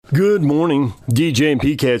Good morning. DJ and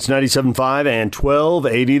PK, it's 97.5 and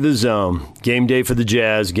 1280 The Zone. Game day for the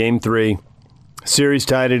Jazz, Game 3. Series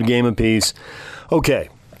tied at a game apiece. Okay,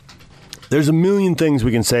 there's a million things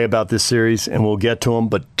we can say about this series, and we'll get to them,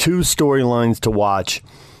 but two storylines to watch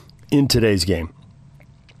in today's game.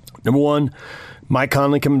 Number one, Mike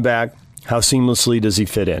Conley coming back. How seamlessly does he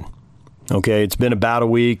fit in? Okay, it's been about a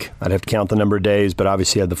week. I'd have to count the number of days, but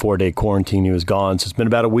obviously he had the 4-day quarantine. He was gone. So it's been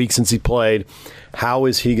about a week since he played. How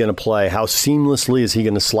is he going to play? How seamlessly is he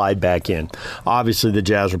going to slide back in? Obviously, the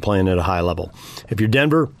Jazz are playing at a high level. If you're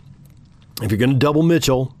Denver, if you're going to double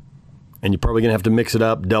Mitchell, and you're probably going to have to mix it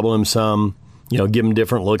up, double him some, give him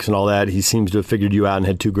different looks and all that. He seems to have figured you out and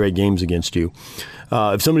had two great games against you.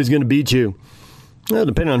 If somebody's going to beat you,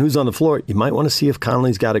 depending on who's on the floor, you might want to see if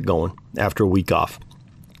Conley's got it going after a week off.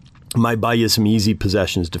 Might buy you some easy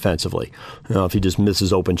possessions defensively, if he just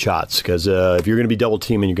misses open shots. Because if you're going to be double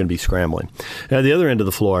teaming, you're going to be scrambling. And at the other end of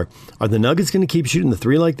the floor, are the Nuggets going to keep shooting the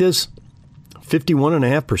three like this?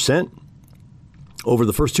 51.5% over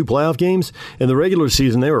the first two playoff games. In the regular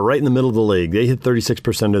season, they were right in the middle of the league. They hit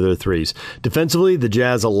 36% of their threes. Defensively, the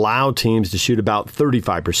Jazz allow teams to shoot about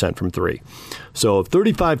 35% from three. So if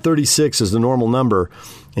 35-36 is the normal number,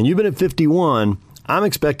 and you've been at 51%, I'm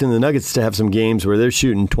expecting the Nuggets to have some games where they're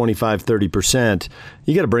shooting 25-30%.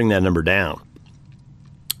 You got to bring that number down.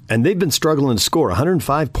 And they've been struggling to score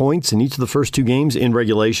 105 points in each of the first two games in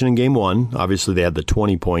regulation in game one. Obviously, they had the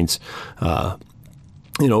 20 points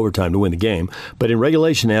in overtime to win the game. But in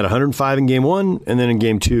regulation, they had 105 in game one, and then in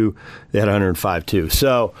game two, they had 105 too.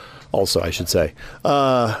 So, also, I should say,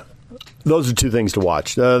 those are two things to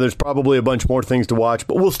watch. There's probably a bunch more things to watch,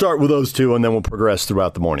 but we'll start with those two, and then we'll progress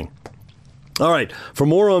throughout the morning. All right, for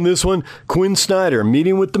more on this one, Quinn Snyder,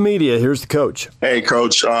 meeting with the media. Here's the coach. Hey,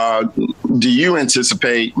 Coach, do you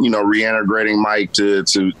anticipate, reintegrating Mike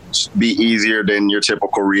to be easier than your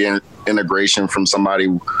typical reintegration from somebody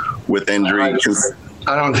with injury?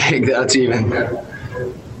 I don't think that's even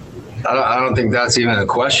I don't think that's even a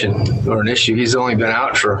question or an issue. He's only been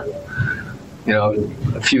out for,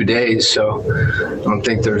 a few days, so I don't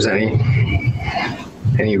think there's any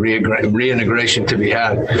reintegration to be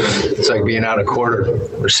had. It's like being out a quarter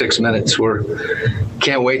or 6 minutes.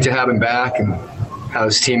 Can't wait to have him back and how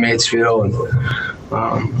his teammates feel, and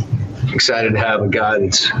excited to have a guy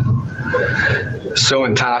that's so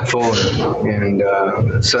impactful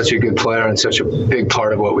and such a good player and such a big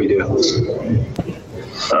part of what we do.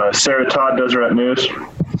 Sarah Todd, Deseret News.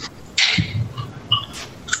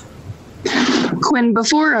 Quinn,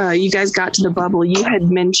 before you guys got to the bubble, you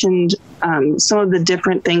had mentioned some of the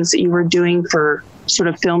different things that you were doing for sort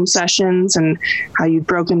of film sessions and how you'd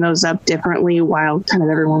broken those up differently while kind of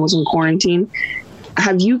everyone was in quarantine.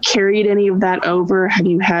 Have you carried any of that over? Have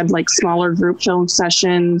you had like smaller group film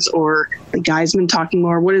sessions, or the guys been talking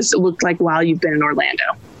more? What does it look like while you've been in Orlando?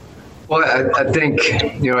 Well, I think,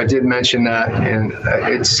 I did mention that, and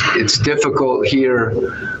it's difficult here.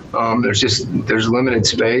 There's limited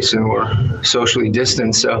space and we're socially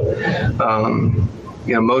distanced. So,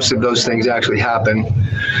 most of those things actually happen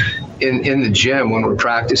in the gym when we're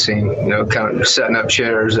practicing, kind of setting up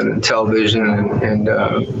chairs and television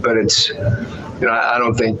but it's, I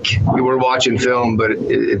don't think we're watching film, but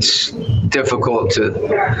it's difficult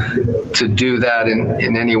to do that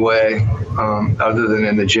in any way other than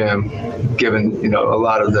in the gym, given, a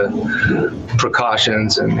lot of the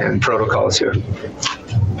precautions and protocols here.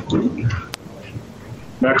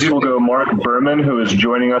 Next, we'll go Mark Berman, who is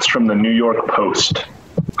joining us from the New York Post.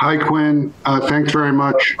 Hi, Quinn. Thanks very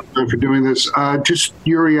much for doing this. Just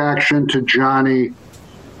your reaction to Johnny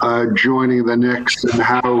joining the Knicks and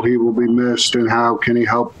how he will be missed and how can he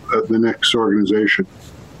help the Knicks organization?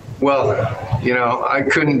 Well, I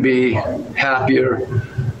couldn't be happier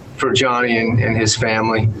for Johnny and his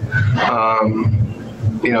family.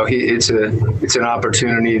 It's an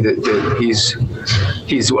opportunity that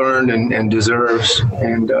he's earned and deserves,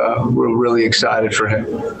 and we're really excited for him.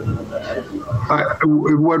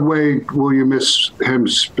 In what way will you miss him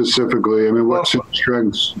specifically? I mean, what's his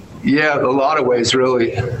strengths? Yeah, a lot of ways,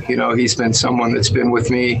 really. He's been someone that's been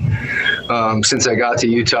with me since I got to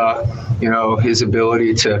Utah. His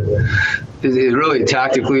ability to, really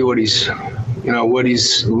tactically what he's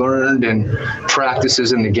learned and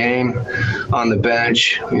practices in the game, on the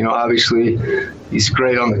bench. Obviously he's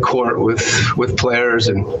great on the court with players,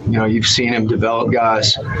 and you've seen him develop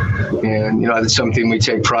guys, and that's something we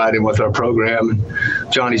take pride in with our program,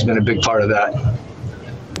 and Johnny's been a big part of that.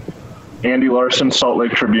 Andy Larson, Salt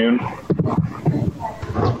Lake Tribune.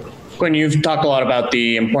 Quinn, you've talked a lot about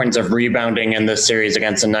the importance of rebounding in this series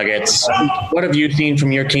against the Nuggets. What have you seen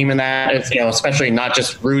from your team in that? Especially not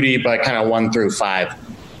just Rudy, but kind of 1 through 5.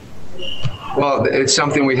 Well, it's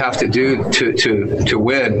something we have to do to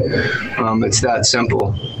win. It's that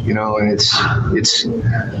simple, you know, and it's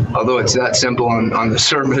although it's that simple on the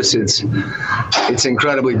surface, it's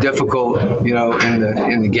incredibly difficult, you know,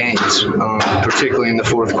 in the games, particularly in the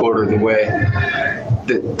fourth quarter, the way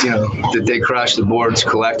that they crash the boards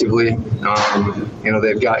collectively. You know,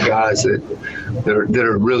 they've got guys that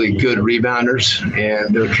are really good rebounders,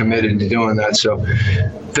 and they're committed to doing that. So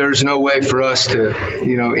there's no way for us to,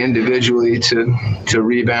 you know, individually to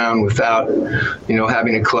rebound without, you know,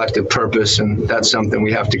 having a collective purpose, and that's something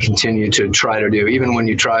we have to continue to try to do. Even when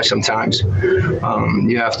you try, sometimes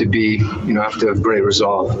you have to have great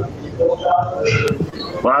resolve.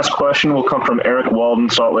 Last question will come from Eric Walden,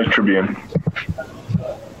 Salt Lake Tribune.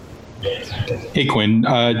 Hey Quinn,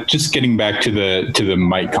 just getting back to the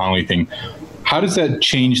Mike Conley thing. How does that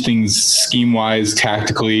change things scheme-wise,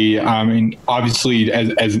 tactically? I mean, obviously,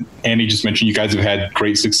 as Andy just mentioned, you guys have had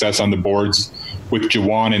great success on the boards with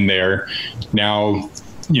Juwan in there. Now,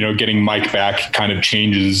 you know, getting Mike back kind of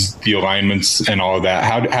changes the alignments and all of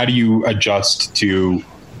that. How do you adjust to, you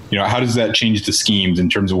know, how does that change the schemes in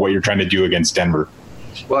terms of what you're trying to do against Denver?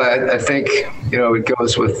 Well, I think, you know, it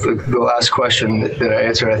goes with the last question that I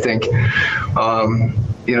answered. I think,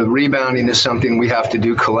 you know, rebounding is something we have to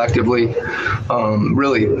do collectively,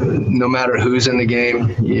 really, no matter who's in the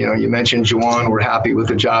game. You know, you mentioned Juwan. We're happy with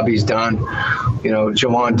the job he's done. You know,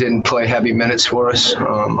 Juwan didn't play heavy minutes for us,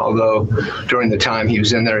 although during the time he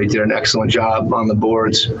was in there, he did an excellent job on the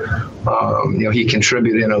boards. You know, he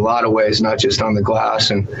contributed in a lot of ways, not just on the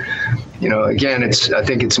glass. And, you know, again, I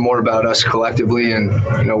think it's more about us collectively, and,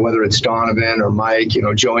 you know, whether it's Donovan or Mike, you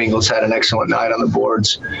know, Joe Ingles had an excellent night on the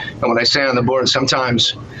boards. And when I say on the boards,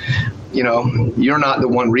 sometimes, you know, you're not the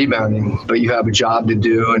one rebounding, but you have a job to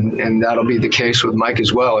do, and that'll be the case with Mike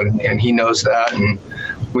as well. And he knows that, and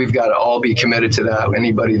we've got to all be committed to that,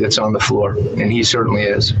 anybody that's on the floor, and he certainly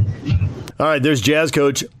is. All right, there's Jazz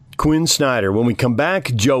coach Quinn Snyder. When we come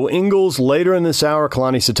back, Joe Ingles later in this hour,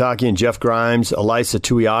 Kalani Sitake and Jeff Grimes, Elisa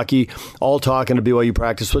Tuiaki, all talking to BYU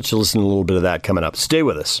practice. Let's listen to a little bit of that coming up. Stay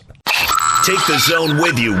with us. Take the Zone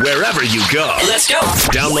with you wherever you go. Let's go.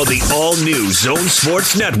 Download the all-new Zone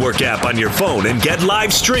Sports Network app on your phone and get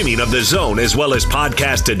live streaming of the Zone as well as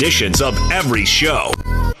podcast editions of every show.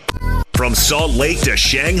 From Salt Lake to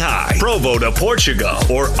Shanghai, Provo to Portugal,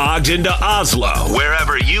 or Ogden to Oslo,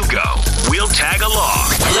 wherever you go, we'll tag along.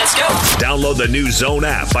 Let's go. Download the new Zone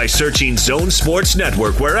app by searching Zone Sports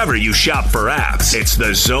Network wherever you shop for apps. It's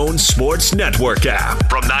the Zone Sports Network app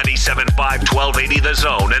from 97.5 1280 The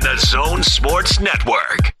Zone and the Zone Sports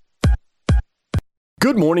Network.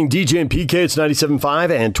 Good morning, DJ and PK. It's 97.5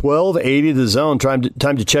 and 1280 The Zone. Time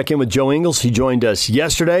to check in with Joe Ingles. He joined us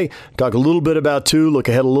yesterday. Talk a little bit about 2, look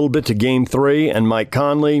ahead a little bit to Game 3, and Mike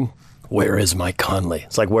Conley. Where is Mike Conley?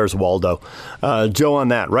 It's like, where's Waldo? Joe on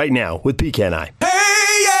that right now with PK and I.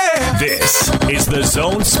 Hey, yeah! This is the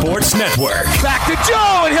Zone Sports Network. Back to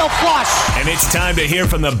Joe, and he'll flush. And it's time to hear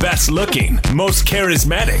from the best-looking, most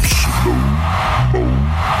charismatic,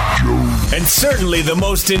 and certainly the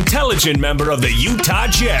most intelligent member of the Utah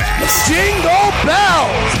Jazz. Jingle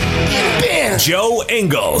bells! Joe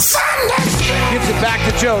Ingles. Gives it back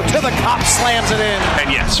to Joe. To the cup, slams it in.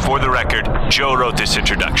 And yes, for the record, Joe wrote this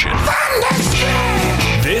introduction.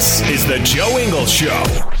 This is the Joe Ingles Show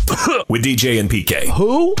with DJ and PK.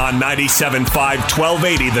 Who? On 97.5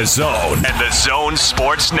 1280 The Zone and the Zone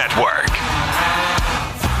Sports Network.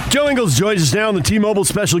 Joe Ingles joins us now on the T-Mobile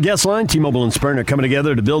special guest line. T-Mobile and Sprint are coming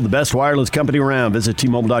together to build the best wireless company around. Visit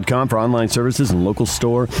T-Mobile.com for online services and local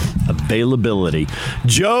store availability.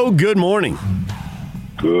 Joe, good morning.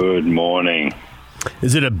 Good morning.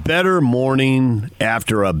 Is it a better morning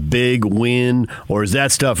after a big win, or is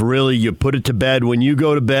that stuff really you put it to bed when you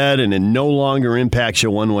go to bed and it no longer impacts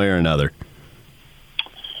you one way or another?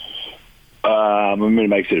 I mean, it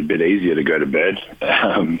makes it a bit easier to go to bed.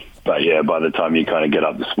 But yeah, by the time you kind of get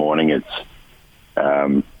up this morning, it's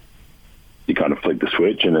you kind of flick the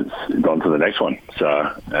switch and it's gone to the next one.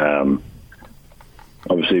 So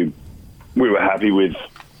obviously we were happy with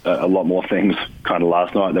a lot more things kind of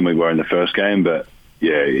last night than we were in the first game. But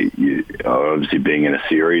yeah, obviously being in a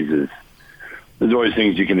series, there's always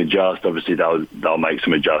things you can adjust. Obviously they'll make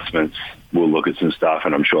some adjustments. We'll look at some stuff,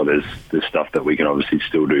 and I'm sure there's stuff that we can obviously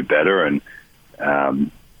still do better. And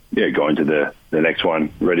going to the next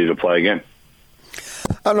one, ready to play again.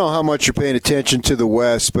 I don't know how much you're paying attention to the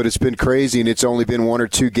West, but it's been crazy, and it's only been 1 or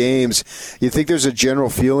 2 games. You think there's a general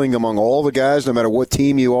feeling among all the guys, no matter what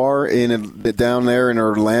team you are down there in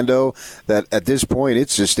Orlando, that at this point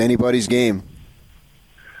it's just anybody's game?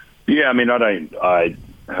 Yeah, I mean, I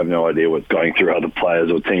have no idea what's going through other players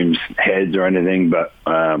or teams' heads or anything, but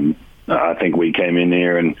I think we came in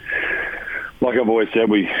here and, like I've always said,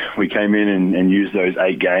 we came in and used those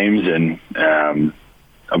 8 games, and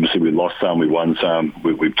obviously we lost some, we won some,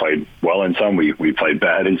 we played well in some, we played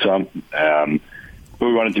bad in some, but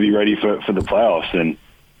we wanted to be ready for the playoffs, and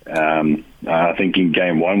I think in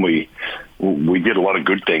game 1 we did a lot of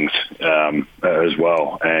good things as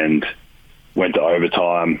well, and went to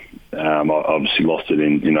overtime. Obviously lost it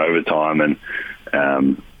in overtime, and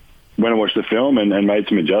went and watched the film and made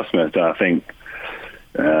some adjustments. I think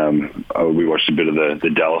we watched a bit of the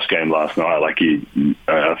Dallas game last night.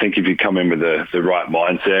 I think if you come in with the right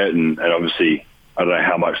mindset, and obviously I don't know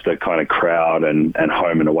how much the kind of crowd and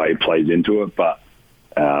home and away plays into it, but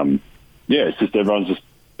it's just everyone's just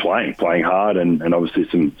playing hard, and obviously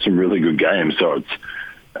some really good games. So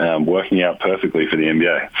it's working out perfectly for the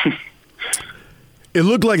NBA. It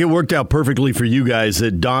looked like it worked out perfectly for you guys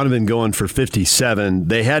that Donovan going for 57.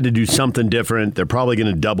 They had to do something different. They're probably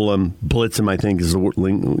going to double him, blitz him, I think is the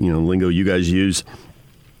lingo you guys use.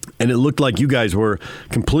 And it looked like you guys were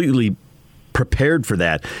completely prepared for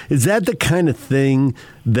that. Is that the kind of thing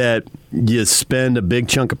that you spend a big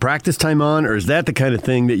chunk of practice time on, or is that the kind of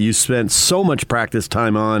thing that you spent so much practice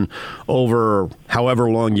time on over however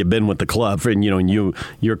long you've been with the club? And in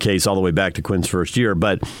your case, all the way back to Quinn's first year,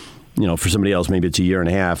 but for somebody else, maybe it's a year and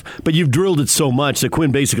a half. But you've drilled it so much that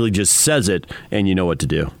Quinn basically just says it, and you know what to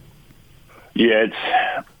do. Yeah,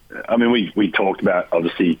 we talked about,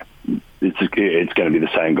 obviously, it's going to be the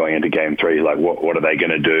same going into Game 3. Like, what are they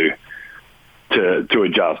going to do to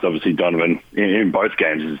adjust? Obviously, Donovan, in both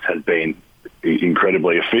games, has been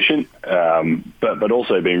incredibly efficient, but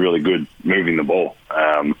also been really good moving the ball.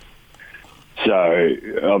 So,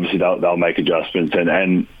 obviously, they'll make adjustments,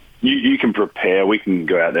 and you can prepare. We can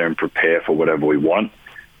go out there and prepare for whatever we want,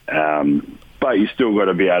 but you still got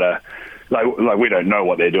to be able to. Like we don't know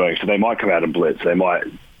what they're doing, so they might come out and blitz. They might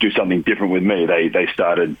do something different with me. They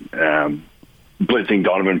started blitzing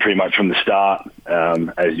Donovan pretty much from the start,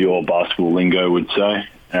 as your basketball lingo would say.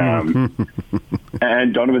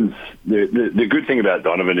 And Donovan's the good thing about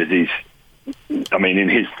Donovan is in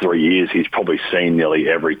his 3 years, he's probably seen nearly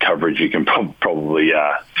every coverage you can probably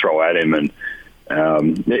throw at him, and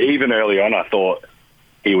even early on, I thought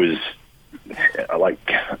he was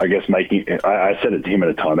I guess I said it to him at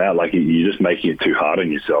a timeout, you're just making it too hard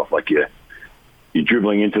on yourself. You're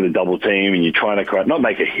dribbling into the double team and you're trying to not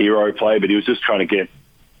make a hero play, but he was just trying to get.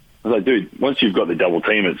 I was like, dude, once you've got the double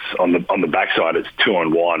team, it's on the backside, it's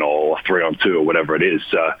 2-on-1 or 3-on-2 or whatever it is.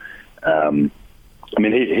 So,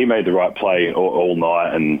 he made the right play all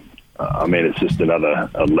night, and it's just another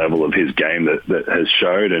level of his game that has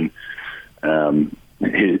showed, and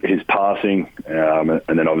his passing, and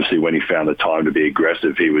then obviously when he found the time to be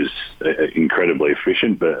aggressive, he was incredibly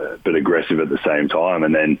efficient, but aggressive at the same time.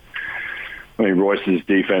 And then, Royce's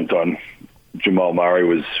defense on Jamal Murray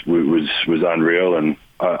was unreal, and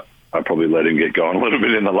I probably let him get going a little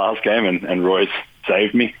bit in the last game, and Royce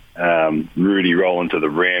saved me. Rudy rolling to the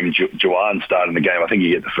rim, Juwan starting the game. I think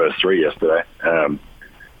he hit the first 3 yesterday.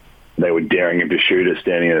 They were daring him to shoot it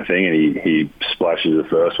standing in the thing, and he splashes the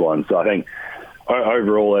first one. So I think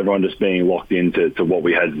overall, everyone just being locked into what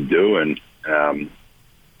we had to do, and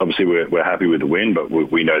obviously we're happy with the win, but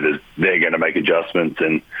we know that they're going to make adjustments,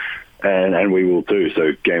 and we will too.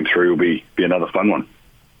 So Game 3 will be another fun one.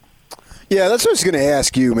 Yeah, that's what I was going to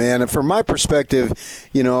ask you, man. And from my perspective,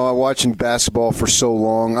 watching basketball for so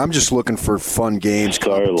long, I'm just looking for fun games,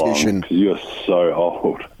 competition. Long, you're so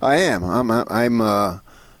old. I am.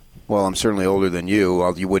 I'm certainly older than you.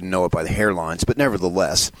 Well, you wouldn't know it by the hairlines, but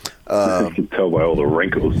nevertheless. You can tell by all the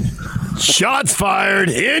wrinkles. Shots fired.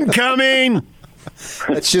 Incoming.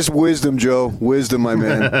 That's just wisdom, Joe. Wisdom, my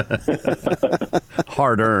man.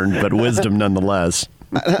 Hard-earned, but wisdom nonetheless.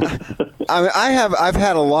 I've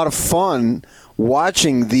had a lot of fun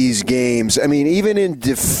watching these games. Even in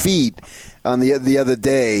defeat on the other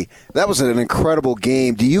day, that was an incredible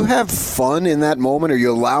game. Do you have fun in that moment? Are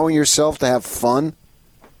you allowing yourself to have fun?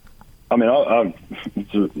 The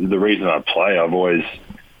reason I play, I've always,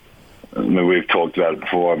 we've talked about it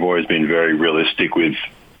before, I've always been very realistic with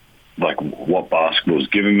what basketball's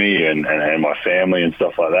given me and my family and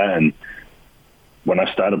stuff like that. And when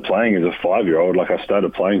I started playing as a 5-year-old, I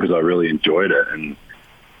started playing because I really enjoyed it. And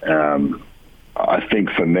I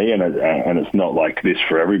think for me, and it's not like this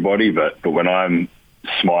for everybody, but when I'm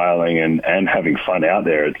smiling and having fun out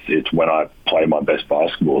there, it's when I play my best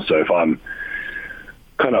basketball. So if I'm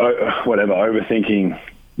kind of overthinking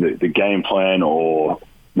the game plan, or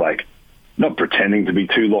not pretending to be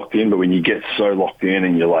too locked in, but when you get so locked in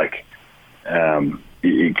and you're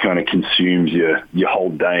it kind of consumes your whole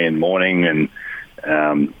day and morning. And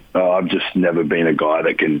I've just never been a guy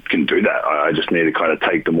that can do that. I just need to kind of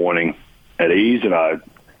take the morning at ease, and I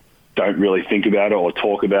don't really think about it or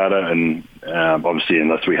talk about it. And obviously,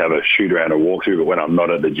 unless we have a shoot around or walkthrough, but when I'm not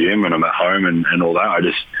at the gym and I'm at home and all that, I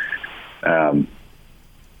just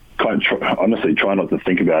honestly try not to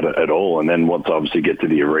think about it at all. And then once I obviously get to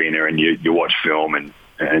the arena and you watch film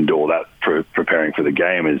and do all that preparing for the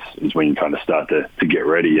game is when you kind of start to get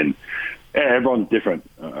ready. And everyone's different.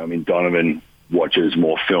 I mean, Donovan watches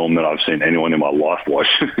more film than I've seen anyone in my life watch.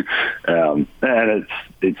 And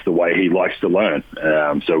it's the way he likes to learn.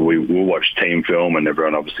 So we'll watch team film, and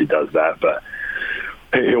everyone obviously does that, but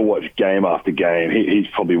he'll watch game after game. He's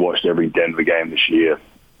probably watched every Denver game this year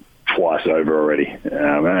twice over already.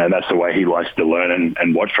 And that's the way he likes to learn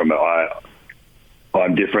and watch from it.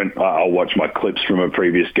 I'm different. I'll watch my clips from a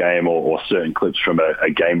previous game or certain clips from a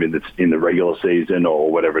game that's in the regular season or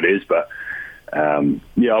whatever it is. But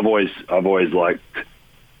I've always liked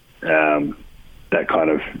that kind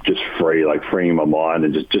of just freeing my mind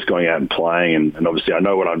and just going out and playing. And obviously I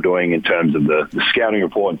know what I'm doing in terms of the scouting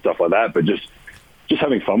report and stuff like that, but just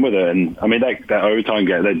having fun with it. And I mean, that overtime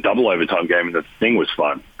game, that double overtime game, and the thing was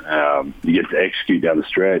fun. You get to execute down the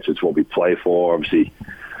stretch. It's what we play for. Obviously,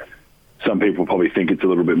 some people probably think it's a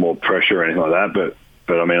little bit more pressure or anything like that,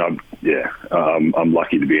 but I mean, I'm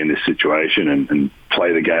lucky to be in this situation and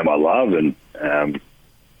play the game I love, and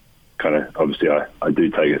kind of obviously I do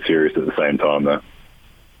take it serious at the same time though.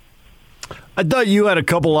 I thought you had a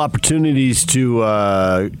couple opportunities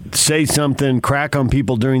to say something, crack on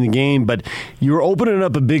people during the game, but you were opening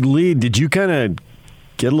up a big lead. Did you kind of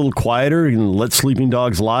get a little quieter and let sleeping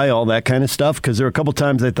dogs lie, all that kind of stuff? Because there were a couple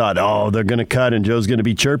times I thought, they're going to cut and Joe's going to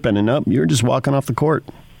be chirping, and up, you were just walking off the court.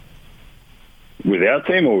 With our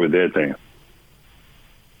team or with their team?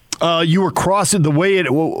 You were crossing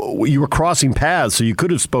you were crossing paths, so you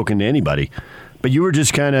could have spoken to anybody, but you were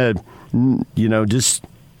just kind of, just.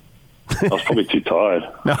 I was probably too tired.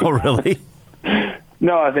 No, really?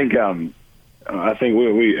 No, I think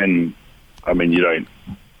we and I mean I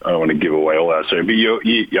don't want to give away all that story, but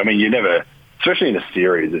you never, especially in a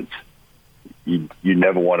series, it's you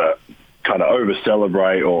never want to kind of over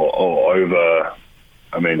celebrate or over.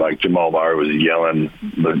 I mean, like Jamal Murray was yelling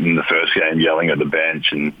in the first game, yelling at the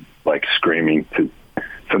bench and like screaming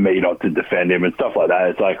for me not to defend him and stuff like that.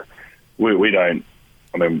 It's like we don't.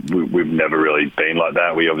 I mean, we've never really been like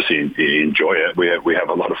that. We obviously enjoy it. We have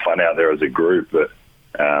a lot of fun out there as a group, but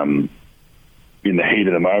in the heat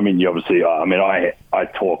of the moment, you obviously. I mean, I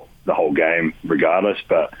talk the whole game regardless,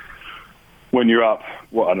 but when you're up,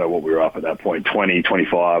 I don't know what we were up at that point, 20,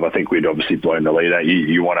 25. I think we'd obviously blown the lead out.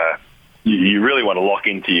 You really want to lock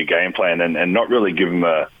into your game plan and not really give them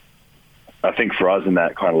I think for us in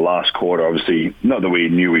that kind of last quarter, obviously, not that we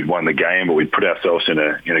knew we'd won the game, but we'd put ourselves in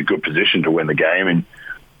a good position to win the game. And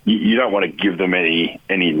you don't want to give them any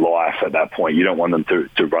life at that point. You don't want them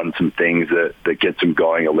to run some things that gets them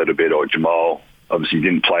going a little bit. Or Jamal obviously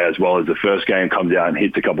didn't play as well as the first game, comes out and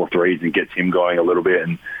hits a couple of threes and gets him going a little bit.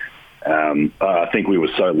 And I think we were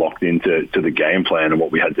so locked into the game plan and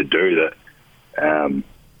what we had to do that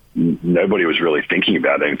nobody was really thinking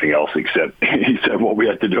about anything else except what we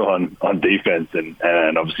had to do on defense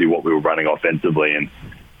and obviously what we were running offensively. And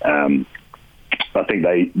I think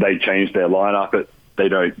they changed their lineup. They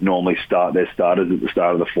don't normally start their starters at the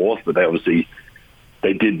start of the fourth, but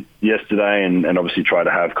they did yesterday and obviously try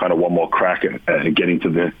to have kind of one more crack at getting into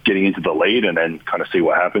the lead and then kind of see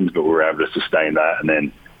what happens. But we were able to sustain that. And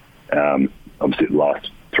then obviously the last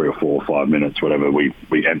 3 or 4 or 5 minutes, whatever, we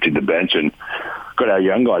emptied the bench and got our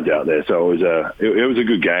young guys out there. So it was a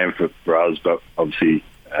good game for us, but obviously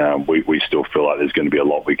we still feel like there's going to be a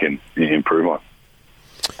lot we can improve on.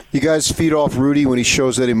 You guys feed off Rudy when he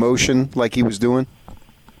shows that emotion like he was doing?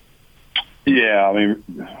 Yeah, I mean,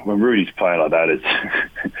 when Rudy's playing like that,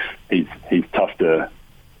 he's tough to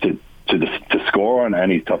score on,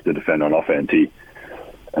 and he's tough to defend on offense. He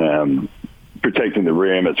protecting the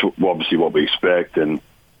rim, it's obviously what we expect, and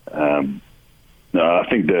I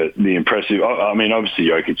think the impressive. I mean, obviously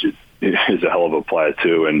Jokic is a hell of a player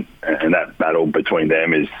too, and that battle between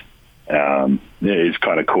them is kind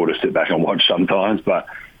of cool to sit back and watch sometimes. But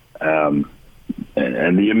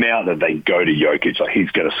and the amount that they go to Jokic, like he's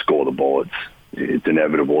going to score the ball. It's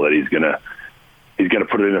inevitable that he's going to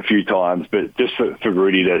put it in a few times. But just for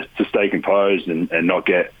Rudy to stay composed and not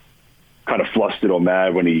get kind of flustered or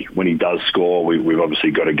mad when he does score, we've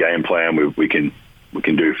obviously got a game plan. We can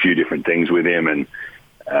do a few different things with him,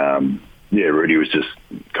 and Rudy was just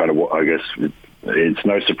kind of what I guess it's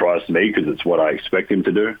no surprise to me because it's what I expect him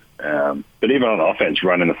to do. But even on offense,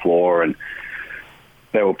 running the floor and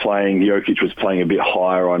they were playing, Jokic was playing a bit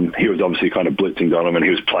higher on, he was obviously kind of blitzing Donovan. He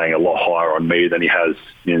was playing a lot higher on me than he has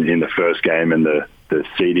in the first game and the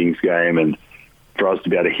seedings game. And for us to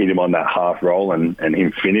be able to hit him on that half roll and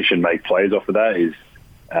him finish and make plays off of that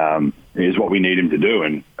is what we need him to do.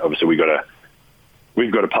 And obviously we've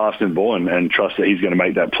got to pass him the ball and trust that he's going to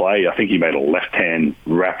make that play. I think he made a left-hand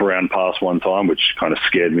wraparound pass one time, which kind of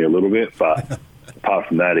scared me a little bit. But apart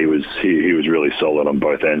from that, he was really solid on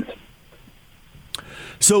both ends.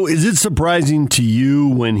 So is it surprising to you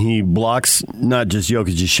when he blocks not just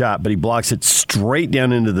Jokic's shot, but he blocks it straight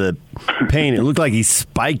down into the paint? It looked like he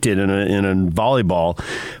spiked it in a volleyball.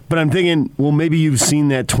 But I'm thinking, well, maybe you've seen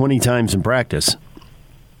that 20 times in practice.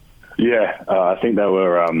 Yeah, I think they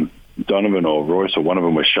were Donovan or Royce or one of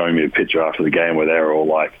them was showing me a picture after the game where they were all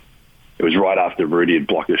like, it was right after Rudy had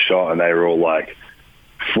blocked a shot and they were all like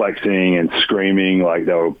flexing and screaming. Like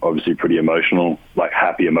they were obviously pretty emotional, like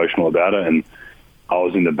happy, emotional about it. And I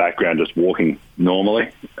was in the background just walking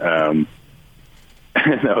normally. And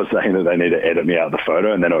they were saying that they need to edit me out of the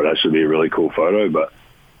photo and then it would actually be a really cool photo. But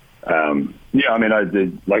yeah, I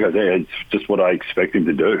mean, like I said, it's just what I expect him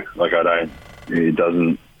to do. Like I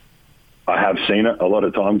have seen it a lot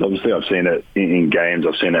of times. Obviously, I've seen it in games.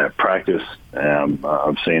 I've seen it at practice.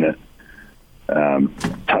 I've seen it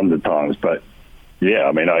tons of times. But yeah,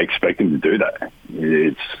 I mean, I expect him to do that.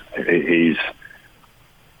 He's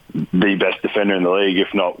the best defender in the league,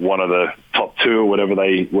 if not one of the top two, or whatever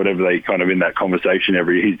they kind of in that conversation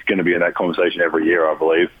he's going to be in that conversation every year, I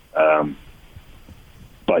believe.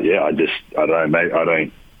 But yeah, I don't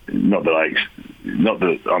know, not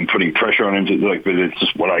that I'm putting pressure on him to like, but it's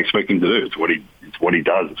just what I expect him to do. It's what he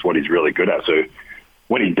does. It's what he's really good at. So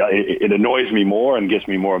when he does, it annoys me more and gets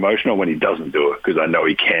me more emotional when he doesn't do it, because I know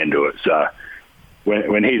he can do it. So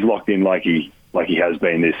when he's locked in like he has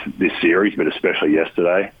been this series, but especially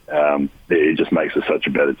yesterday, it just makes us such a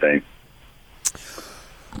better team.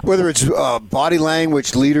 Whether it's body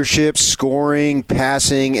language, leadership, scoring,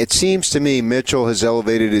 passing, it seems to me Mitchell has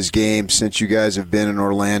elevated his game since you guys have been in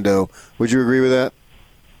Orlando. Would you agree with that?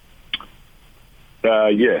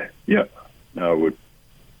 Yeah. No, I would,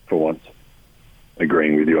 for once.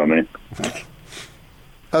 Agreeing with you, I mean.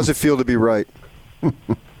 How's it feel to be right?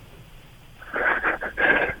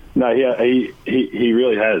 No, yeah, he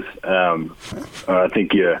really has. I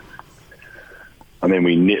think, I mean,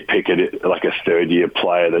 we nitpick at it like a third-year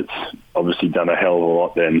player that's obviously done a hell of a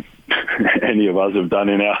lot than any of us have done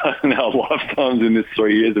in our lifetimes in this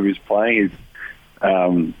 3 years of his playing.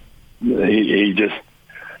 He just,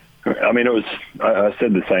 I mean, I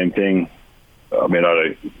said the same thing. I mean,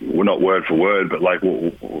 we're not word for word, but like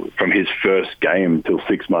from his first game till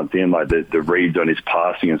 6 months in, like the reads on his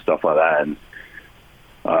passing and stuff like that. And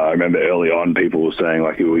I remember early on people were saying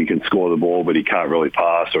like, he can score the ball, but he can't really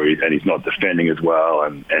pass, and he's not defending as well.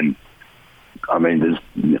 And I mean,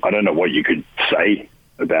 I don't know what you could say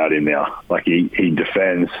about him now. Like he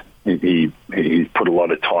defends, he's put a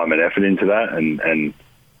lot of time and effort into that, and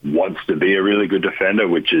wants to be a really good defender,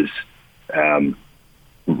 which is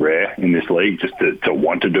rare in this league, just to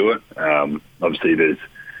want to do it. Obviously, you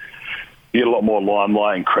get a lot more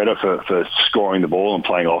limelight and credit for scoring the ball and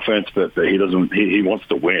playing offense, but he doesn't. He wants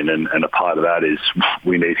to win, and a part of that is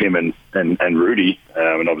we need him and Rudy,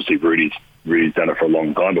 and obviously Rudy's done it for a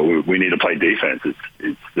long time, but we need to play defense.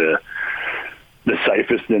 It's the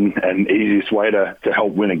safest and easiest way to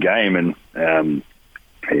help win a game, and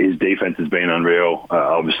his defense has been unreal.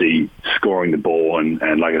 Obviously, scoring the ball and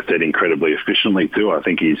like I said, incredibly efficiently too. I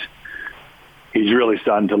think he's really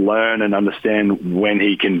starting to learn and understand when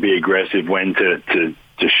he can be aggressive, when to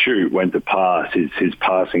shoot, when to pass. His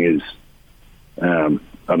passing is, I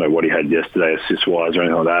don't know what he had yesterday assist-wise or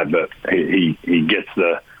anything like that, but he gets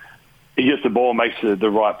the ball, makes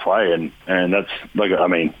the right play, and that's like, I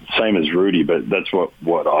mean, same as Rudy, but that's what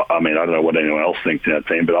I mean, I don't know what anyone else thinks in that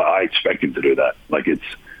team, but I expect him to do that. Like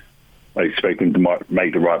I expect him to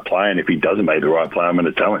make the right play, and if he doesn't make the right play, I'm going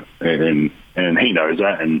to tell him, and he knows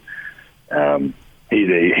that. And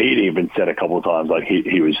he'd even said a couple of times, like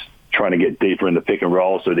he was trying to get deeper in the pick and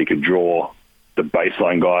roll so that he could draw the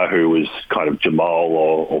baseline guy who was kind of Jamal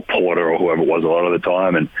or Porter or whoever it was a lot of the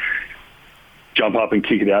time, and jump up and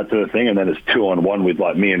kick it out to the thing, and then it's 2-on-1 with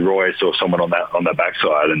like me and Royce or someone on that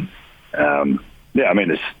backside. And yeah, I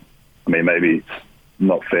mean, maybe it's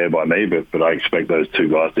not fair by me, but I expect those two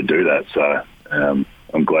guys to do that. So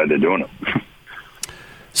I'm glad they're doing it.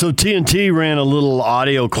 So TNT ran a little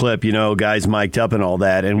audio clip, guys mic'd up and all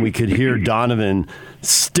that, and we could hear Donovan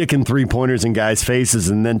sticking three-pointers in guys' faces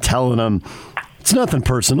and then telling them, it's nothing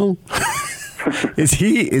personal. Is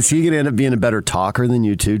he going to end up being a better talker than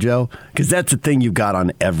you too, Joe? Because that's the thing you got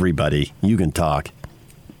on everybody. You can talk.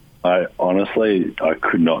 I honestly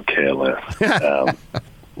could not care less.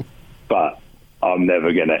 But I'm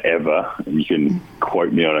never going to ever, you can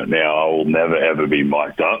quote me on it now, I will never ever be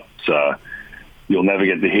mic'd up. So you'll never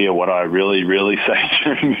get to hear what I really, really say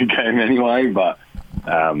during the game anyway. But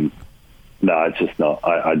no, it's just not.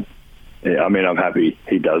 I mean, I'm happy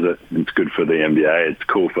he does it. It's good for the NBA. It's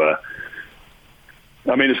cool for,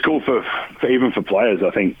 it's cool for even for players.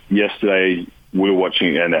 I think yesterday we were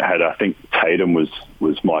watching and it had, I think Tatum was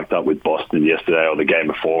mic'd up with Boston yesterday or the game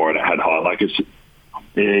before, and it had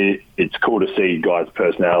it's cool to see guys'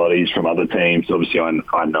 personalities from other teams. Obviously,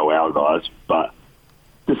 I know our guys, but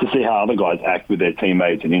just to see how other guys act with their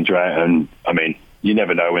teammates and interact. And I mean, you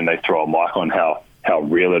never know when they throw a mic on how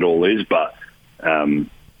real it all is. But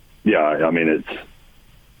yeah, I mean,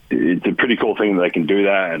 it's a pretty cool thing that they can do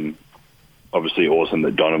that, and obviously awesome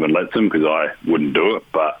that Donovan lets them, because I wouldn't do it.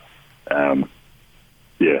 But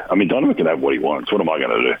yeah, I mean, Donovan can have what he wants. What am I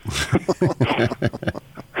going to do?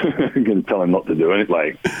 I'm going to tell him not to do it.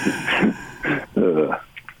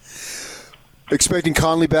 Expecting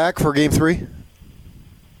Conley back for Game 3?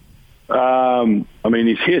 I mean,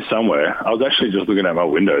 he's here somewhere. I was actually just looking at my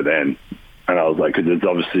window then, and I was like, because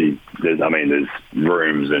there's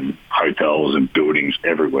rooms and hotels and buildings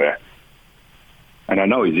everywhere, and I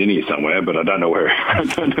know he's in here somewhere, but I don't know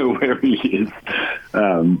where he is.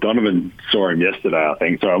 Donovan saw him yesterday, I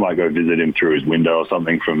think, so I might go visit him through his window or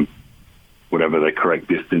something from whatever the correct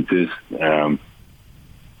distance is.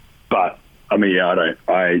 But I mean, yeah,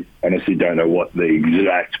 I honestly don't know what the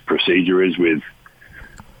exact procedure is with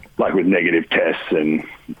negative tests and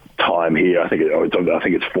time here. I think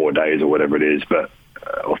it's 4 days or whatever it is, but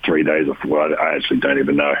or 3 days or 4. I actually don't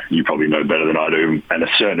even know. You probably know better than I do. And a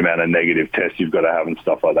certain amount of negative tests you've got to have and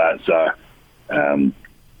stuff like that. So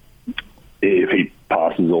if he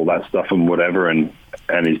passes all that stuff and whatever and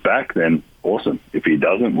he's back, then awesome. If he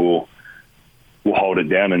doesn't, we'll hold it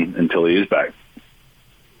down until he is back.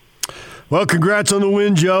 Well, congrats on the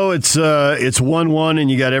win, Joe. It's 1-1,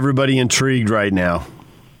 and you got everybody intrigued right now.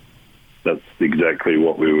 That's exactly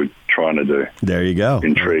what we were trying to do. There you go.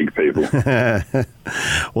 Intrigue people.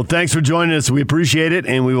 Well, thanks for joining us. We appreciate it,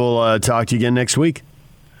 and we will talk to you again next week.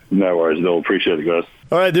 No worries at all. Appreciate it, guys.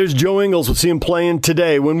 All right, there's Joe Ingles. We'll see him playing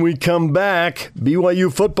today. When we come back,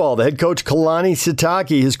 BYU football, the head coach Kalani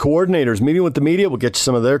Sitake, his coordinators, meeting with the media. We'll get to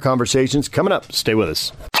some of their conversations coming up. Stay with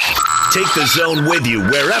us. Take the Zone with you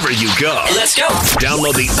wherever you go. Let's go.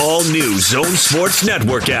 Download the all-new Zone Sports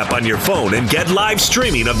Network app on your phone and get live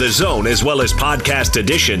streaming of the Zone as well as podcast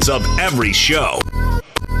editions of every show.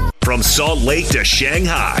 From Salt Lake to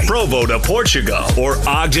Shanghai, Provo to Portugal, or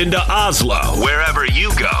Ogden to Oslo, wherever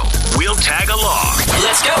you go, we'll tag along.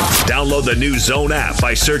 Let's go. Download the new Zone app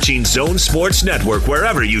by searching Zone Sports Network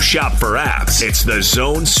wherever you shop for apps. It's the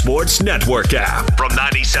Zone Sports Network app from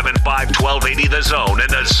 97.5 1280 The Zone and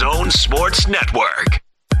the Zone Sports Network.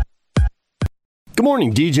 Good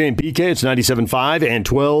morning, DJ and PK. It's 97.5 and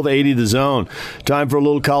 1280 The Zone. Time for a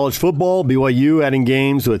little college football. BYU adding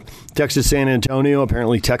games with Texas San Antonio,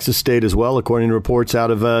 apparently Texas State as well, according to reports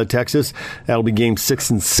out of Texas. That'll be games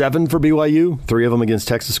 6 and 7 for BYU, 3 of them against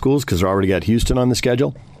Texas schools because they already got Houston on the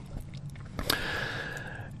schedule.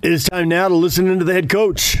 It is time now to listen into the head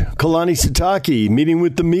coach, Kalani Sitake, meeting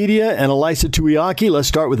with the media, and Ilaisa Tuiaki. Let's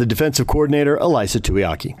start with the defensive coordinator, Ilaisa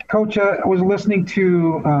Tuiaki. Coach, I was listening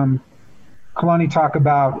to Kalani talk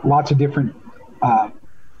about lots of different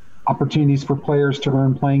opportunities for players to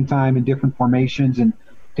earn playing time in different formations and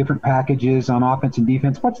different packages on offense and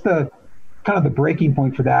defense. What's the kind of the breaking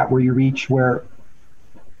point for that, where you reach where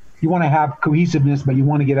you want to have cohesiveness, but you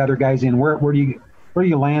want to get other guys in? Where do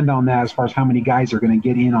you land on that as far as how many guys are going to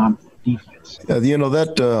get in on defense?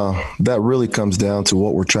 That really comes down to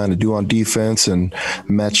what we're trying to do on defense and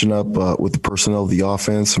matching up with the personnel of the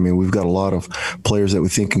offense. I mean, we've got a lot of players that we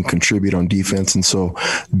think can contribute on defense, and so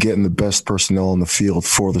getting the best personnel on the field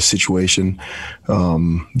for the situation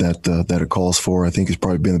that it calls for, I think, has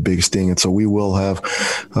probably been the biggest thing. And so we will have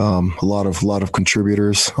a lot of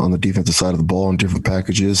contributors on the defensive side of the ball in different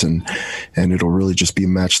packages, and it'll really just be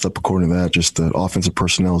matched up according to that, just the offensive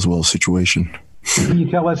personnel as well as situation. Can you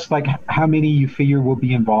tell us how many you figure will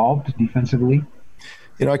be involved defensively?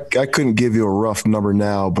 I couldn't give you a rough number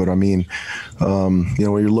now, but I mean, when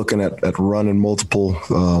you're looking at running multiple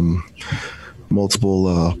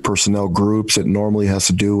personnel groups, it normally has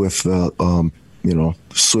to do with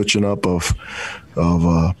switching up of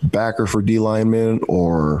backer for D lineman,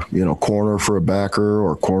 or corner for a backer,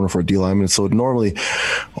 or corner for a D lineman. So normally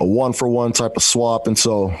a 1-for-1 type of swap, and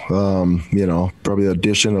so probably the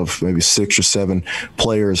addition of maybe 6 or 7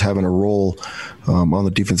 players having a role on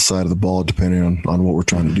the defensive side of the ball, depending on what we're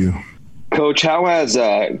trying to do. Coach, how has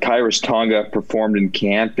Khyiris Tonga performed in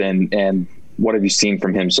camp, and what have you seen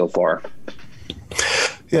from him so far?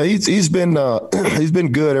 Yeah, he's been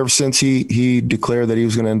good ever since he declared that he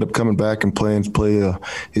was going to end up coming back and play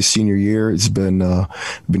his senior year. It's been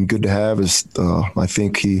good to have. I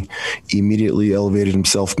think he immediately elevated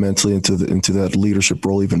himself mentally into that leadership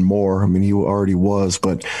role even more. I mean, he already was,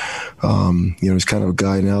 but he's kind of a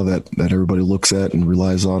guy now that everybody looks at and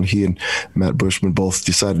relies on. He and Matt Bushman both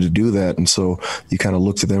decided to do that, and so you kind of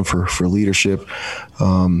look to them for leadership.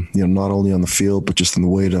 Not only on the field, but just in the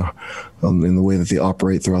way that they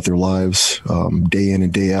operate throughout their lives, day in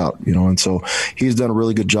and day out, and so he's done a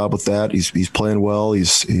really good job with that. He's playing well.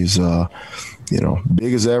 He's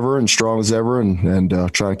big as ever and strong as ever, and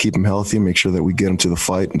trying to keep him healthy and make sure that we get him to the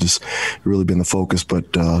fight, and just really been the focus,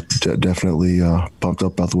 but definitely pumped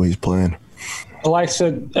up about the way he's playing. Like I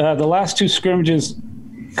said, the last two scrimmages,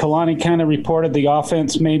 Kalani kind of reported the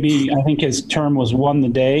offense, maybe I think his term was won the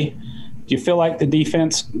day. Do you feel like the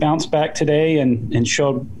defense bounced back today and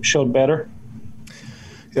showed better?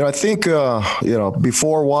 I think,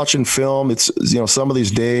 before watching film, it's, some of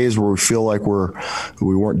these days where we feel like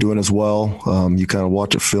we weren't doing as well. You kind of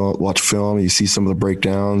watch film, you see some of the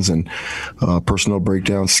breakdowns and personnel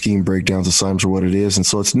breakdowns, scheme breakdowns, assignments, or what it is. And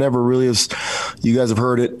so it's never really as, you guys have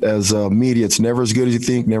heard it as media, it's never as good as you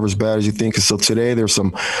think, never as bad as you think. And so today there's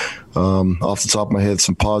some, off the top of my head,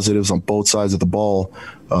 some positives on both sides of the ball.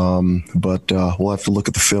 But we'll have to look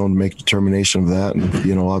at the film to make a determination of that. And,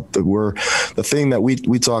 the thing that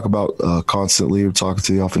we talk about constantly, we're talking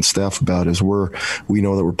to the offense staff about, is we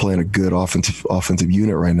know that we're playing a good offensive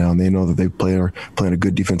unit right now, and they know that they're playing a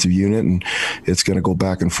good defensive unit, and it's going to go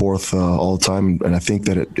back and forth all the time. And I think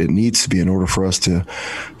that it needs to be in order for us to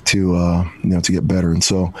get better. And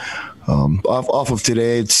so, off of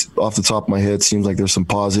today, it's off the top of my head, it seems like there's some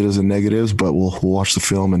positives and negatives, but we'll watch the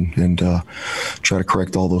film and try to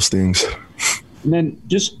correct all those things. And then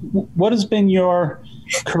just what has been your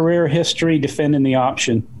career history defending the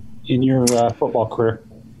option in your football career?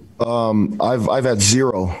 I've had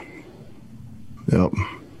 0. Yep.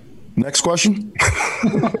 Next question.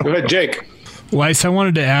 Go ahead, Jake. Lice, I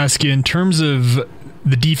wanted to ask you, in terms of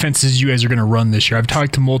the defenses you guys are going to run this year, I've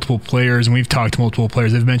talked to multiple players, and we've talked to multiple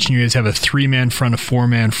players. They've mentioned you guys have a 3-man front, a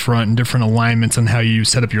 4-man front, and different alignments on how you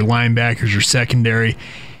set up your linebackers, your secondary.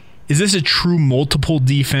 Is this a true multiple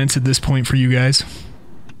defense at this point for you guys?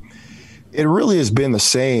 It really has been the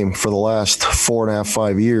same for the last 4.5,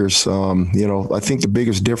 5 years. I think the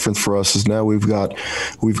biggest difference for us is now we've got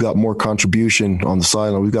more contribution on the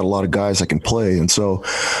sideline. We've got a lot of guys that can play, and so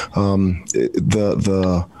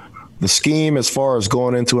the scheme as far as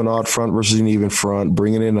going into an odd front versus an even front,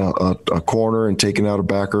 bringing in a corner and taking out a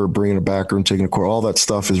backer, bringing a backer and taking a corner, all that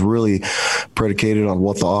stuff is really predicated on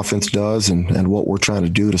what the offense does and what we're trying to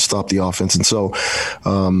do to stop the offense. And so,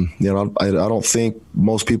 I don't think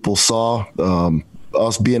most people saw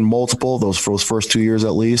us being multiple those first 2 years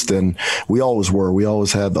at least, and we always were. We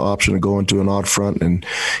always had the option to go into an odd front and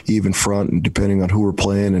even front, and depending on who we're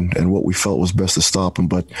playing and what we felt was best to stop them.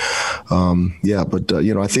 But I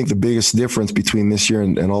think the biggest difference between this year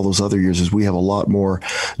and all those other years is we have a lot more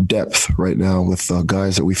depth right now with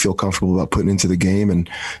guys that we feel comfortable about putting into the game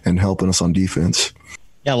and helping us on defense.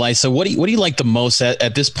 Yeah, Lisa, what do you like the most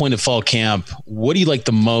at this point of fall camp? What do you like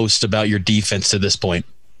the most about your defense to this point?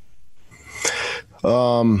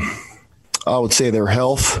 I would say their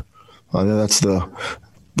health. That's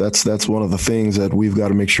one of the things that we've got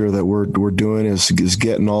to make sure that we're doing is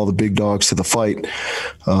getting all the big dogs to the fight.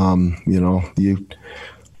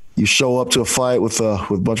 You show up to a fight with a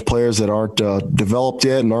bunch of players that aren't developed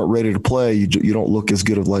yet and aren't ready to play. You don't look as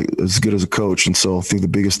good as a coach. And so I think the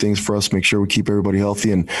biggest things for us, make sure we keep everybody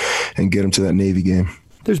healthy and get them to that Navy game.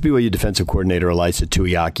 There's BYU defensive coordinator Ilaisa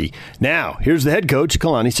Tuiaki. Now, here's the head coach,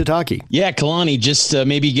 Kalani Sitake. Yeah, Kalani, just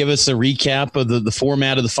maybe give us a recap of the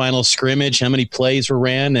format of the final scrimmage, how many plays were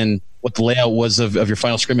ran, and what the layout was of your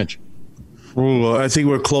final scrimmage. Well, I think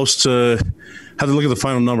we're close to – have to look at the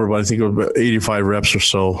final number, but I think it was about 85 reps or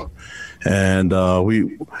so. And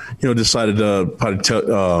we decided to probably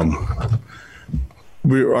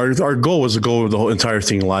our goal was to go over the whole entire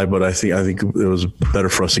thing live, but I think it was better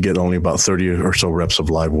for us to get only about 30 or so reps of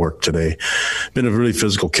live work today. Been a really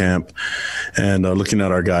physical camp, and looking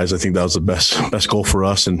at our guys, I think that was the best goal for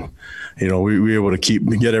us. And we were able to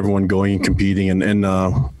get everyone going and competing. And I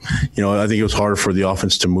think it was harder for the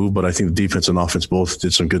offense to move, but I think the defense and offense both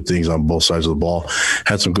did some good things on both sides of the ball.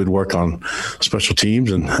 Had some good work on special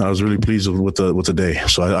teams, and I was really pleased with the day.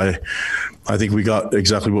 So I think we got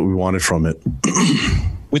exactly what we wanted from it.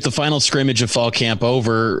 With the final scrimmage of fall camp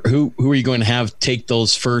over, who are you going to have take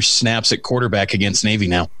those first snaps at quarterback against Navy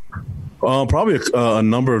now? Probably a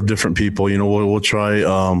number of different people. We'll try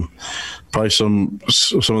probably some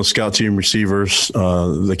of the scout team receivers.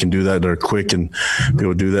 They can do that. They're quick and be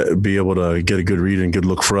able to do that. Be able to get a good read and good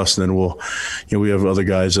look for us. And then we have other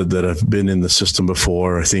guys that have been in the system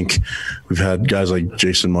before. I think we've had guys like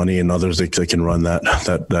Jason Money and others that can run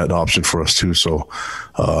that option for us too. So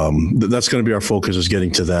that's going to be our focus, is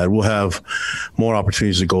getting to that. We'll have more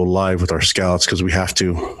opportunities to go live with our scouts because we have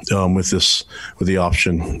to with the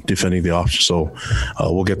option, defending the option. So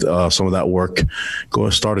we'll get some of that work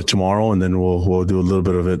started tomorrow, and then we'll do a little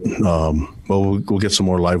bit of it. We'll get some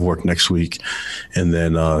more live work next week, and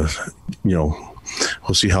then we'll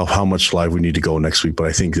see how much live we need to go next week. But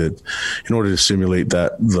I think that in order to simulate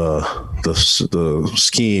that the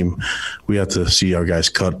scheme, we have to see our guys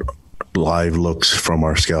cut live looks from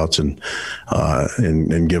our scouts and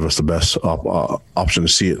give us the best option to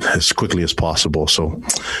see it as quickly as possible. So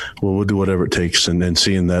we'll do whatever it takes. And then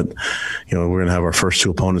seeing that, we're going to have our first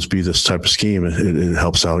two opponents be this type of scheme, it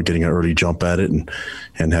helps out getting an early jump at it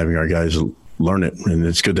and having our guys learn it. And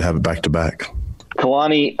it's good to have it back to back.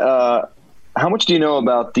 Kalani, how much do you know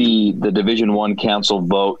about the Division I Council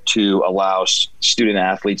vote to allow student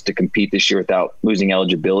athletes to compete this year without losing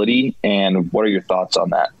eligibility? And what are your thoughts on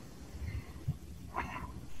that?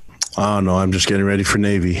 Oh, no, I'm just getting ready for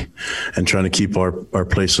Navy and trying to keep our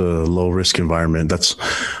place a low-risk environment.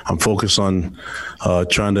 I'm focused on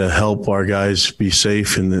trying to help our guys be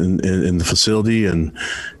safe in the facility and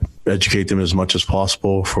educate them as much as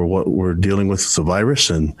possible for what we're dealing with the virus,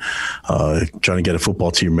 and trying to get a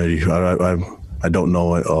football team ready. I don't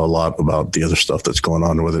know a lot about the other stuff that's going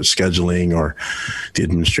on, whether it's scheduling or the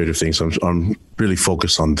administrative things. I'm really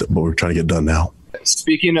focused on what we're trying to get done now.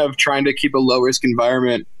 Speaking of trying to keep a low-risk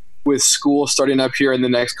environment, with school starting up here in the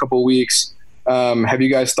next couple of weeks, have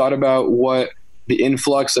you guys thought about what the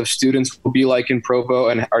influx of students will be like in Provo?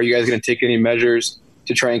 And are you guys going to take any measures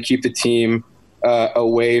to try and keep the team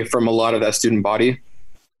away from a lot of that student body?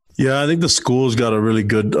 Yeah, I think the school's got a really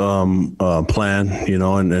good plan,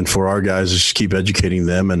 and for our guys, just keep educating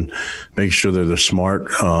them and make sure that they're smart.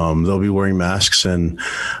 They'll be wearing masks, and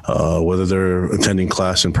whether they're attending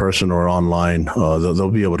class in person or online,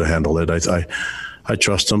 they'll be able to handle it. I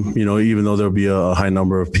trust them, even though there'll be a high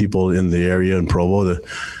number of people in the area in Provo.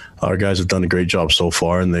 Our guys have done a great job so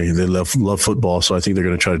far, and they love football. So I think they're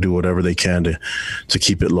going to try to do whatever they can to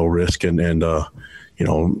keep it low risk and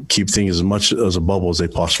keep things as much as a bubble as they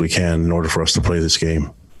possibly can in order for us to play this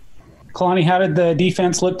game. Kalani, how did the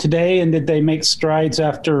defense look today, and did they make strides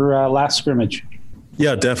after last scrimmage?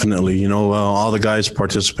 Yeah, definitely. All the guys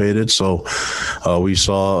participated, so we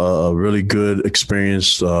saw a really good,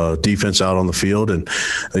 experienced defense out on the field. And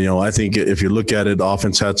I think if you look at it,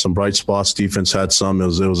 offense had some bright spots, defense had some. It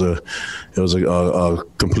was a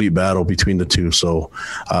complete battle between the two. So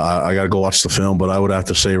I got to go watch the film, but I would have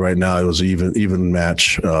to say right now it was even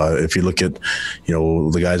match. If you look at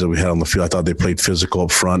the guys that we had on the field, I thought they played physical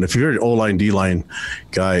up front. If you're an O-line, D-line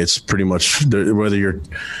guy, it's pretty much whether you're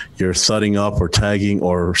thudding up or tagging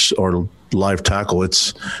or live tackle,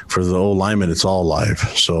 it's for the old lineman, it's all live.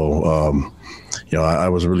 So I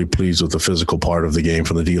was really pleased with the physical part of the game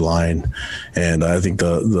from the D line, and I think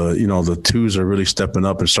the twos are really stepping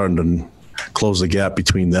up and starting to close the gap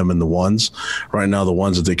between them and the ones. Right now, the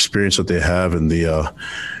ones, with the experience that they have and the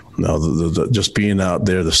just being out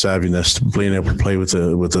there, the savviness, being able to play with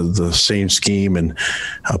the same scheme and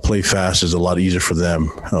play fast is a lot easier for them.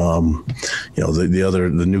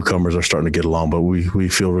 The newcomers are starting to get along, but we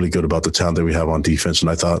feel really good about the talent that we have on defense,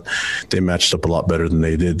 and I thought they matched up a lot better than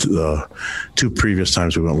they did two previous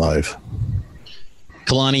times we went live.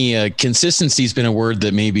 Kalani, consistency has been a word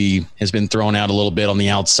that maybe has been thrown out a little bit on the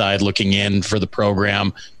outside looking in for the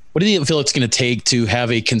program. What do you feel it's going to take to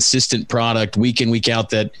have a consistent product week in, week out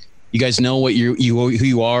that you guys know what who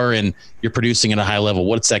you are and you're producing at a high level?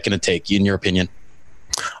 What's that going to take, in your opinion?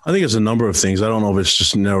 I think it's a number of things. I don't know if it's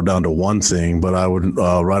just narrowed down to one thing, but I would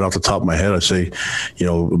right off the top of my head, I'd say,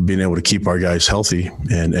 being able to keep our guys healthy,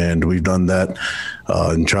 and we've done that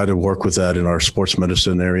and try to work with that in our sports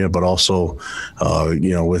medicine area, but also,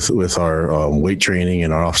 with our weight training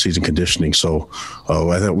and our off-season conditioning. So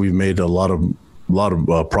I think we've made a lot of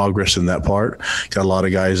progress in that part. Got a lot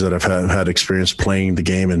of guys that have had experience playing the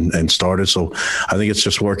game and started. So I think it's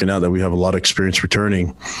just working out that we have a lot of experience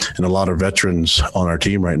returning and a lot of veterans on our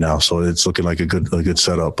team right now. So it's looking like a good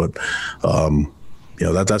setup. But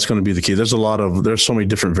that's going to be the key. There's so many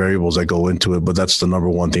different variables that go into it, but that's the number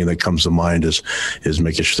one thing that comes to mind is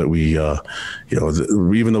making sure that we,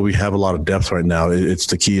 even though we have a lot of depth right now, it's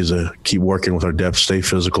the key is to keep working with our depth, stay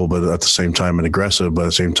physical, but at the same time and aggressive, but at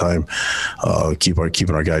the same time,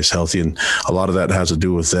 keeping our guys healthy. And a lot of that has to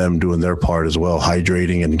do with them doing their part as well,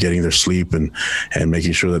 hydrating and getting their sleep and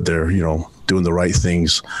making sure that they're, doing the right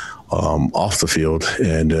things off the field,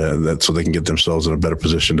 and that so they can get themselves in a better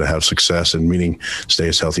position to have success and meaning stay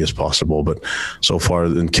as healthy as possible. But so far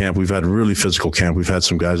in camp, we've had a really physical camp. We've had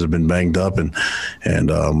some guys that have been banged up, and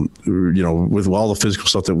with all the physical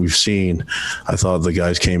stuff that we've seen, I thought the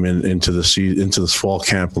guys came into this fall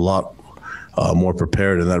camp a lot more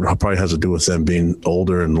prepared, and that probably has to do with them being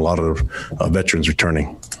older and a lot of veterans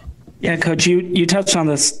returning. Yeah, Coach, you touched on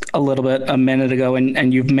this a little bit a minute ago,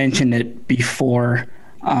 and you've mentioned it before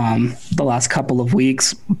the last couple of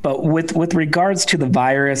weeks. But with regards to the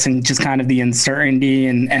virus and just kind of the uncertainty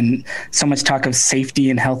and so much talk of safety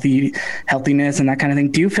and healthiness and that kind of thing,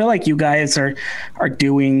 do you feel like you guys are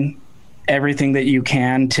doing everything that you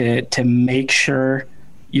can to make sure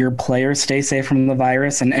your players stay safe from the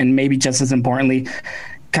virus and maybe just as importantly,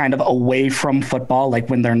 kind of away from football, like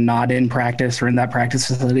when they're not in practice or in that practice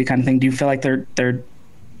facility kind of thing? Do you feel like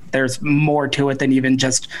there's more to it than even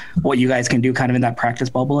just what you guys can do kind of in that practice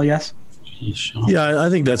bubble, I guess? Yeah, I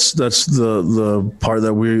think that's the part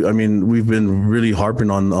that we've been really harping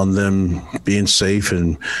on them being safe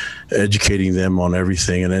and educating them on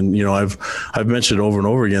everything. And then, I've mentioned over and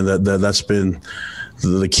over again that's been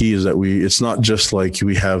the key is that it's not just like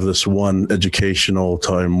we have this one educational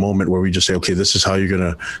time moment where we just say, okay, this is how you're going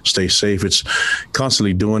to stay safe. It's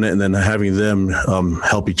constantly doing it and then having them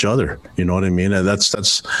help each other. You know what I mean? And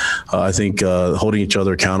that's I think holding each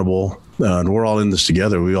other accountable. And we're all in this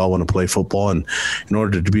together. We all want to play football, and in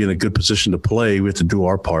order to be in a good position to play, we have to do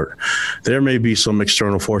our part. There may be some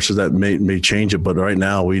external forces that may change it, but right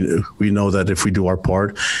now we know that if we do our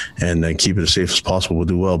part and then keep it as safe as possible, we'll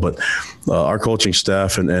do well. But our coaching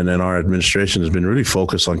staff and our administration has been really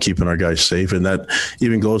focused on keeping our guys safe, and that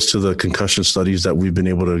even goes to the concussion studies that we've been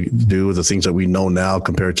able to do, the things that we know now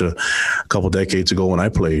compared to a couple decades ago when I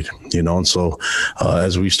played. And so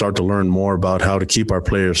as we start to learn more about how to keep our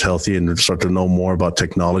players healthy and start to know more about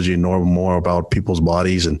technology, know more about people's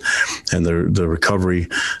bodies and the recovery,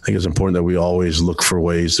 I think it's important that we always look for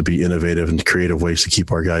ways to be innovative and creative ways to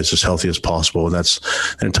keep our guys as healthy as possible. And that's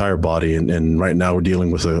the entire body. And right now we're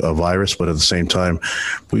dealing with a virus, but at the same time,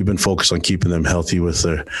 we've been focused on keeping them healthy with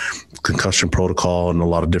the concussion protocol and a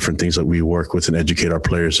lot of different things that we work with and educate our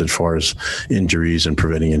players as far as injuries and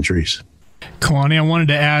preventing injuries. Kalani, I wanted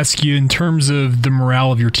to ask you in terms of the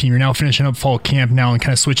morale of your team. You're now finishing up fall camp now and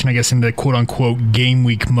kind of switching, I guess, into quote-unquote game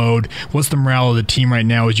week mode. What's the morale of the team right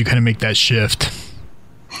now as you kind of make that shift?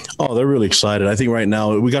 Oh, they're really excited. I think right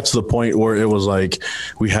now we got to the point where it was like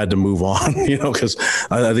we had to move on, because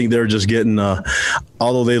I think they're just getting,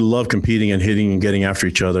 although they love competing and hitting and getting after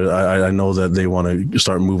each other, I know that they want to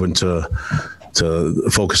start moving to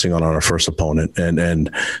focusing on our first opponent and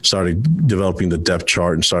starting developing the depth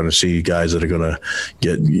chart and starting to see guys that are going to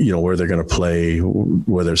get, where they're going to play,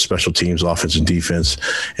 whether it's special teams, offense and defense.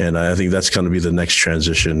 And I think that's going to be the next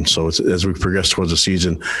transition. So as we progress towards the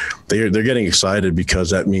season, they're getting excited because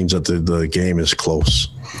that means that the game is close,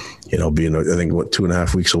 being, I think,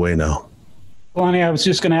 2.5 weeks away now. Lonnie, I was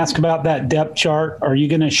just going to ask about that depth chart. Are you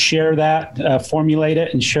going to share that, formulate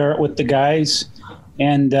it and share it with the guys?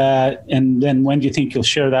 And then when do you think you'll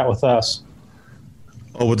share that with us?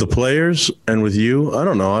 Oh, with the players and with you? I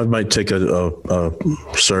don't know. I might take a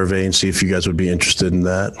survey and see if you guys would be interested in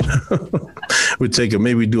that.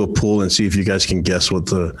 Maybe do a poll and see if you guys can guess what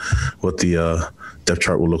the depth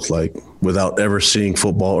chart will look like without ever seeing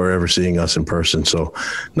football or ever seeing us in person. So,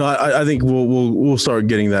 no, I think we'll start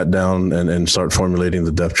getting that down and start formulating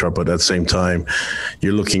the depth chart. But at the same time,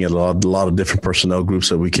 you're looking at a lot of different personnel groups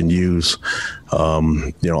that we can use,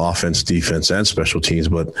 offense, defense, and special teams.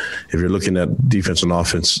 But if you're looking at defense and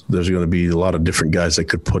offense, there's going to be a lot of different guys that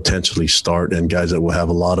could potentially start and guys that will have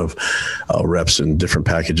a lot of reps in different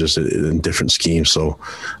packages in different schemes. So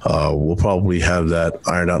we'll probably have that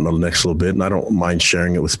ironed out in the next little bit. And I don't mind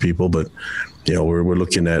sharing it with people, but we're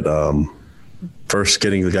looking at first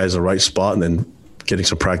getting the guys in the right spot and then getting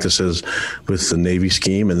some practices with the Navy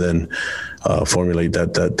scheme and then formulate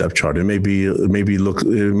that depth chart. It may look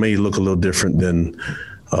a little different than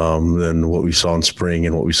what we saw in spring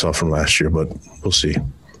and what we saw from last year, but we'll see.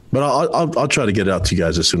 But I'll try to get it out to you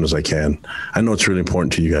guys as soon as I can. I know it's really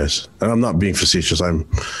important to you guys, and I'm not being facetious. I'm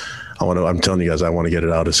telling you guys I want to get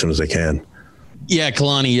it out as soon as I can. Yeah,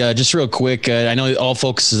 Kalani, just real quick, I know all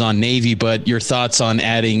focus is on Navy, but your thoughts on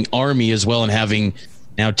adding Army as well and having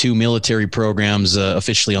now 2 military programs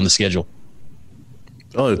officially on the schedule?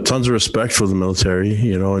 Oh, tons of respect for the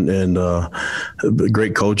military, and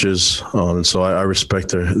great coaches. And so I respect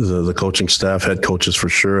the coaching staff, head coaches for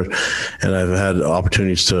sure. And I've had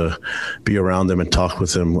opportunities to be around them and talk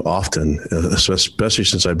with them often, especially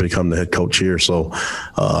since I've become the head coach here. So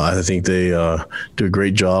I think they do a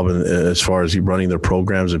great job as far as running their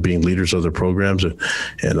programs and being leaders of their programs. And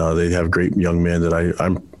they have great young men that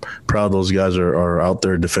I'm proud those guys are out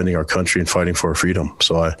there defending our country and fighting for our freedom.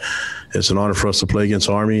 So it's an honor for us to play against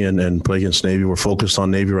Army and play against Navy. We're focused on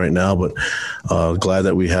Navy right now, but glad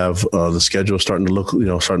that we have the schedule starting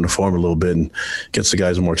to form a little bit and gets the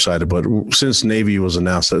guys more excited. But since Navy was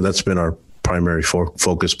announced, that's been our primary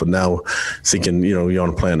focus. But now thinking, you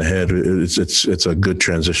want to plan ahead, it's a good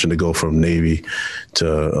transition to go from Navy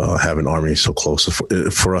to having Army so close.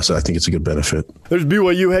 For us, I think it's a good benefit. There's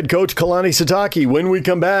BYU head coach Kalani Sitake. When we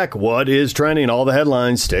come back, what is trending? All the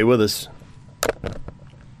headlines. Stay with us.